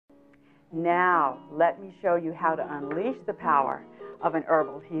Now, let me show you how to unleash the power of an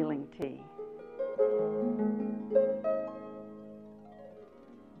herbal healing tea.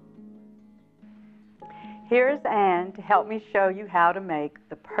 Here's Anne to help me show you how to make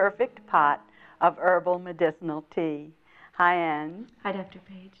the perfect pot of herbal medicinal tea. Hi, Anne. Hi, Dr.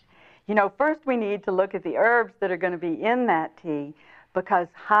 Page. You know, first we need to look at the herbs that are going to be in that tea, because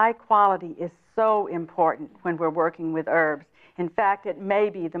high quality is so important when we're working with herbs. In fact, it may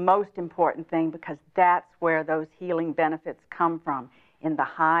be the most important thing, because that's where those healing benefits come from, in the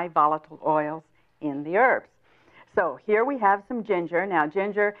high volatile oils in the herbs. So here we have some ginger. Now,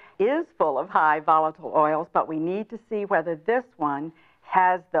 ginger is full of high volatile oils, but we need to see whether this one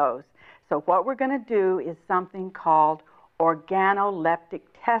has those. So what we're going to do is something called organoleptic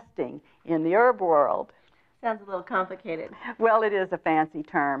testing in the herb world. Sounds a little complicated. Well, it is a fancy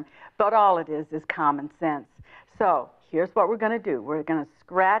term, but all it is common sense. So here's what we're going to do. We're going to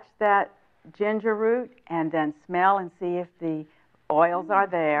scratch that ginger root and then smell and see if the oils are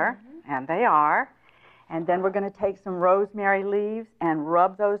there, and they are. And then we're going to take some rosemary leaves and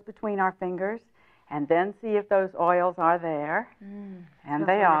rub those between our fingers, and then see if those oils are there. And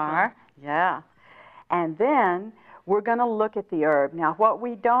they are. Yeah. And then we're going to look at the herb. Now, what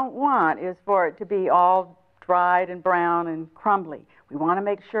we don't want is for it to be all dried and brown and crumbly. We want to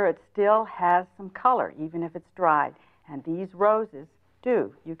make sure it still has some color, even if it's dried. And these roses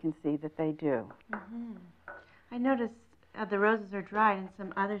do. You can see that they do. I noticed the roses are dried and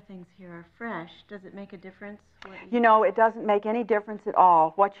some other things here are fresh. Does it make a difference? You know, it doesn't make any difference at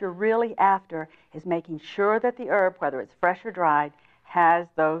all. What you're really after is making sure that the herb, whether it's fresh or dried, has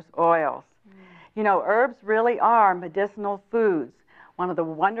those oils. You know, herbs really are medicinal foods. One of the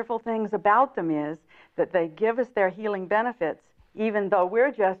wonderful things about them is that they give us their healing benefits, even though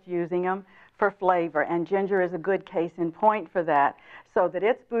we're just using them for flavor. And ginger is a good case in point for that, so that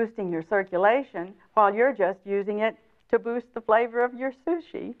it's boosting your circulation while you're just using it to boost the flavor of your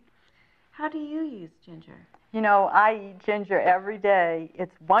sushi. How do you use ginger? You know, I eat ginger every day.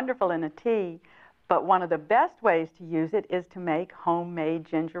 It's wonderful in a tea, but one of the best ways to use it is to make homemade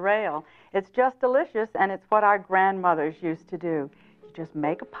ginger ale. It's just delicious, and it's what our grandmothers used to do. You just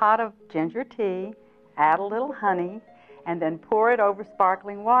make a pot of ginger tea, add a little honey, and then pour it over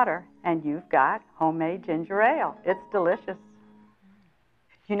sparkling water, and you've got homemade ginger ale. It's delicious.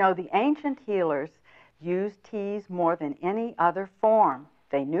 You know, the ancient healers used teas more than any other form.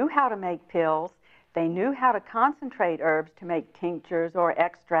 They knew how to make pills. They knew how to concentrate herbs to make tinctures or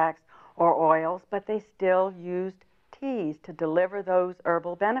extracts or oils, but they still used teas to deliver those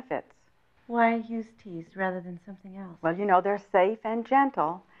herbal benefits. Why use teas rather than something else? Well, you know, they're safe and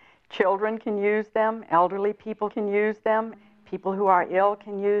gentle. Children can use them. Elderly people can use them. People who are ill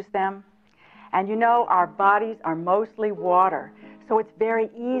can use them. And you know, our bodies are mostly water, so it's very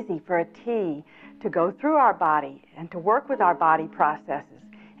easy for a tea to go through our body and to work with our body processes.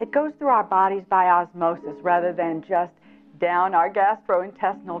 It goes through our bodies by osmosis rather than just down our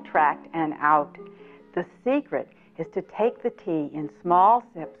gastrointestinal tract and out. The secret is to take the tea in small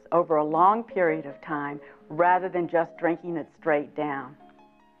sips over a long period of time rather than just drinking it straight down.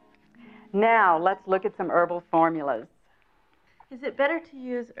 Now, let's look at some herbal formulas. Is it better to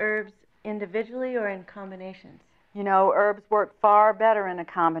use herbs individually or in combinations? You know, herbs work far better in a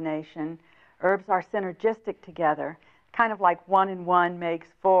combination. Herbs are synergistic together, kind of like 1 and 1 makes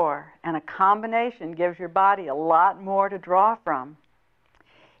 4, and a combination gives your body a lot more to draw from.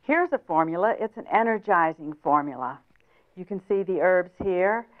 Here's a formula. It's an energizing formula. You can see the herbs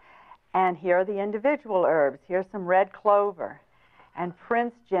here, and here are the individual herbs. Here's some red clover and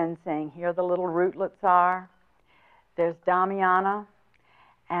prince ginseng. Here the little rootlets are. There's damiana,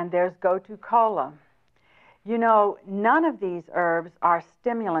 and there's gotu kola. You know, none of these herbs are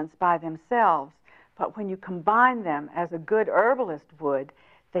stimulants by themselves, but when you combine them as a good herbalist would,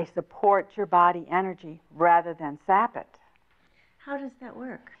 they support your body energy rather than sap it. How does that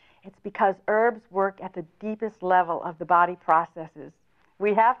work? It's because herbs work at the deepest level of the body processes.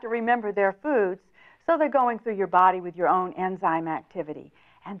 We have to remember they're foods, so they're going through your body with your own enzyme activity,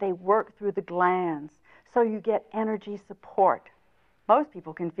 and they work through the glands, so you get energy support. Most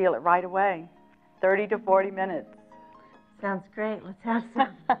people can feel it right away, 30 to 40 minutes. Sounds great. Let's have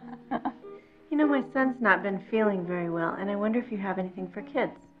some. You know, my son's not been feeling very well, and I wonder if you have anything for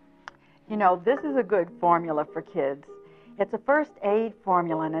kids. You know, this is a good formula for kids. It's a first aid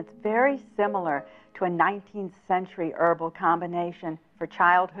formula, and it's very similar to a 19th century herbal combination for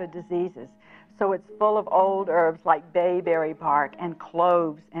childhood diseases. So it's full of old herbs like bayberry bark and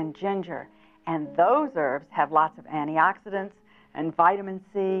cloves and ginger. And those herbs have lots of antioxidants and vitamin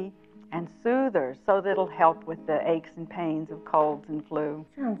C and soothers, so that it'll help with the aches and pains of colds and flu.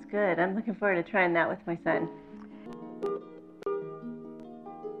 Sounds good. I'm looking forward to trying that with my son.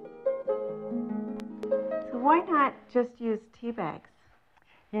 So why not just use tea bags?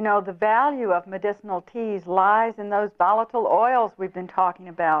 You know, the value of medicinal teas lies in those volatile oils we've been talking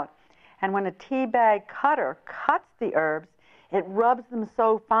about. And when a tea bag cutter cuts the herbs, it rubs them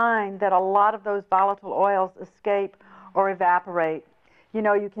so fine that a lot of those volatile oils escape or evaporate. You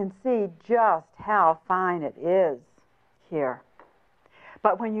know, you can see just how fine it is here.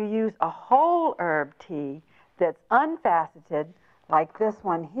 But when you use a whole herb tea that's unfaceted, like this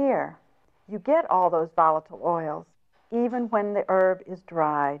one here, you get all those volatile oils, even when the herb is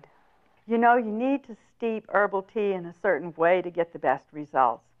dried. You know, you need to steep herbal tea in a certain way to get the best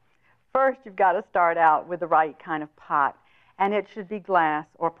results. First, you've got to start out with the right kind of pot, and it should be glass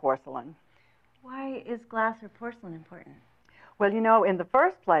or porcelain. Why is glass or porcelain important? Well, you know, in the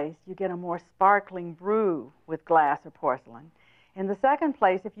first place, you get a more sparkling brew with glass or porcelain. In the second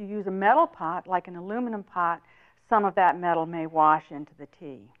place, if you use a metal pot, like an aluminum pot, some of that metal may wash into the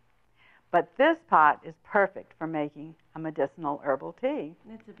tea. But this pot is perfect for making a medicinal herbal tea.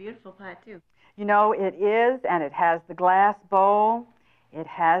 It's a beautiful pot, too. You know, it is, and it has the glass bowl. It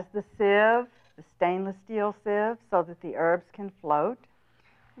has the sieve, the stainless steel sieve, so that the herbs can float.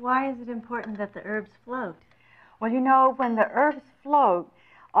 Why is it important that the herbs float? Well, you know, when the herbs float,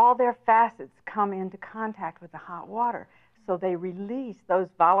 all their facets come into contact with the hot water. So they release those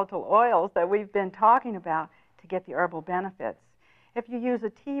volatile oils that we've been talking about to get the herbal benefits. If you use a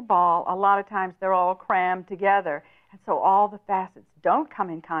tea ball, a lot of times they're all crammed together, and so all the facets don't come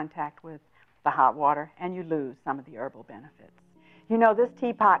in contact with the hot water, and you lose some of the herbal benefits. You know, this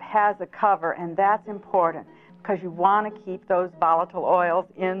teapot has a cover, and that's important because you want to keep those volatile oils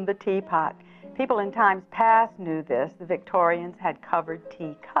in the teapot. People in times past knew this. The Victorians had covered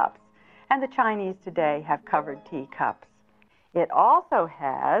teacups, and the Chinese today have covered teacups. It also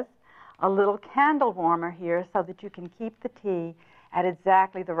has a little candle warmer here so that you can keep the tea at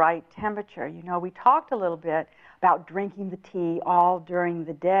exactly the right temperature. You know, we talked a little bit about drinking the tea all during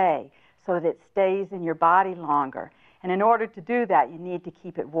the day so that it stays in your body longer. And in order to do that, you need to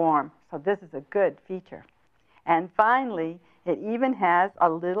keep it warm. So this is a good feature. And finally, it even has a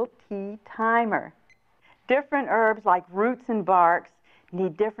little tea timer. Different herbs like roots and barks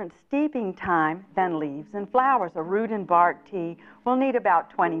need different steeping time than leaves and flowers. A root and bark tea will need about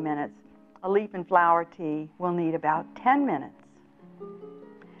 20 minutes. A leaf and flower tea will need about 10 minutes.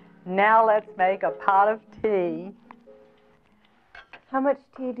 Now let's make a pot of tea. How much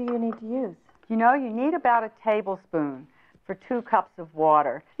tea do you need to use? You know, you need about a tablespoon for 2 cups of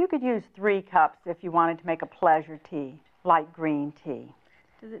water. You could use 3 cups if you wanted to make a pleasure tea, like green tea.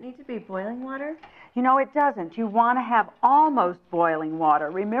 Does it need to be boiling water? You know, it doesn't. You want to have almost boiling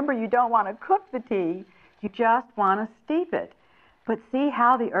water. Remember, you don't want to cook the tea. You just want to steep it. But see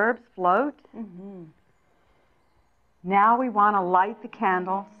how the herbs float? Mm-hmm. Now we want to light the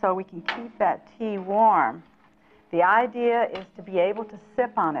candle so we can keep that tea warm. The idea is to be able to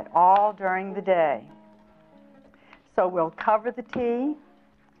sip on it all during the day. So we'll cover the tea,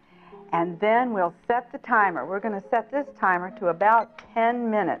 and then we'll set the timer. We're going to set this timer to about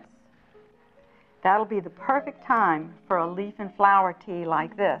 10 minutes. That'll be the perfect time for a leaf and flower tea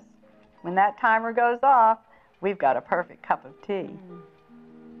like this. When that timer goes off, we've got a perfect cup of tea.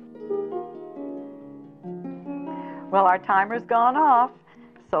 Well, our timer's gone off,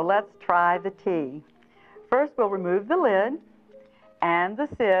 so let's try the tea. First, we'll remove the lid and the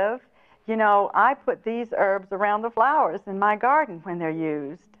sieve. You know, I put these herbs around the flowers in my garden when they're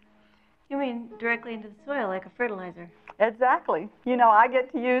used. You mean directly into the soil, like a fertilizer? Exactly. You know, I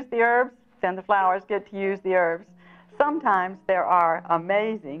get to use the herbs, then the flowers get to use the herbs. Sometimes there are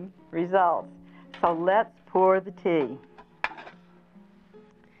amazing results. So let's pour the tea.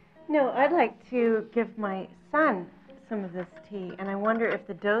 No, I'd like to give my son some of this tea, and I wonder if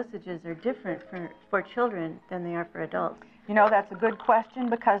the dosages are different for children than they are for adults. You know, that's a good question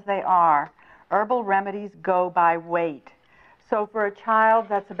because they are. Herbal remedies go by weight. So for a child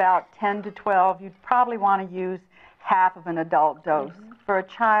that's about 10 to 12, you'd probably want to use half of an adult dose. Mm-hmm. For a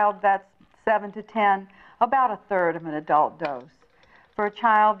child that's 7 to 10, about a third of an adult dose. For a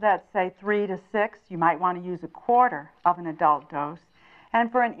child that's, say, 3 to 6, you might want to use a quarter of an adult dose. And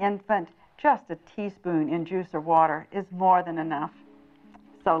for an infant, just a teaspoon in juice or water is more than enough.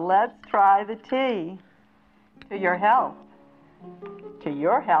 So let's try the tea. To your health. To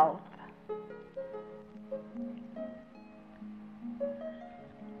your health.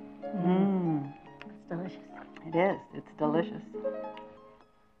 It's delicious. It is. It's delicious.